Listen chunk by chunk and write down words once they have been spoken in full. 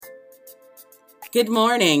Good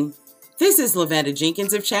morning. This is Lavetta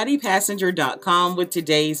Jenkins of chattypassenger.com with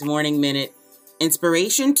today's Morning Minute.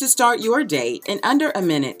 Inspiration to start your day in under a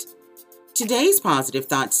minute. Today's positive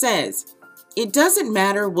thought says, it doesn't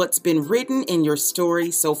matter what's been written in your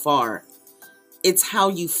story so far. It's how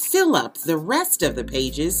you fill up the rest of the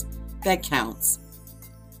pages that counts.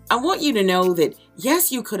 I want you to know that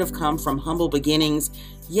yes, you could have come from humble beginnings.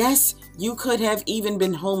 Yes, you could have even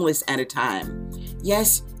been homeless at a time.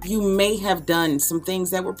 Yes, you may have done some things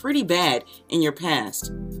that were pretty bad in your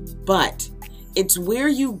past. But it's where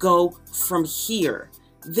you go from here,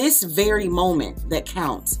 this very moment, that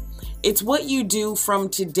counts. It's what you do from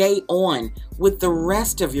today on with the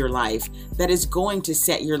rest of your life that is going to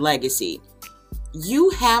set your legacy. You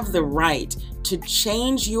have the right to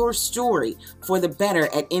change your story for the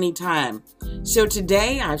better at any time. So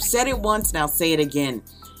today, I've said it once and I'll say it again.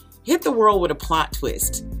 Hit the world with a plot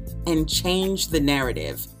twist and change the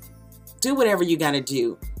narrative. Do whatever you got to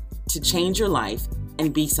do to change your life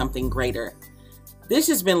and be something greater. This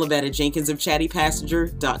has been Lavetta Jenkins of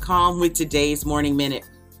chattypassenger.com with today's Morning Minute.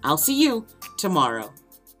 I'll see you tomorrow.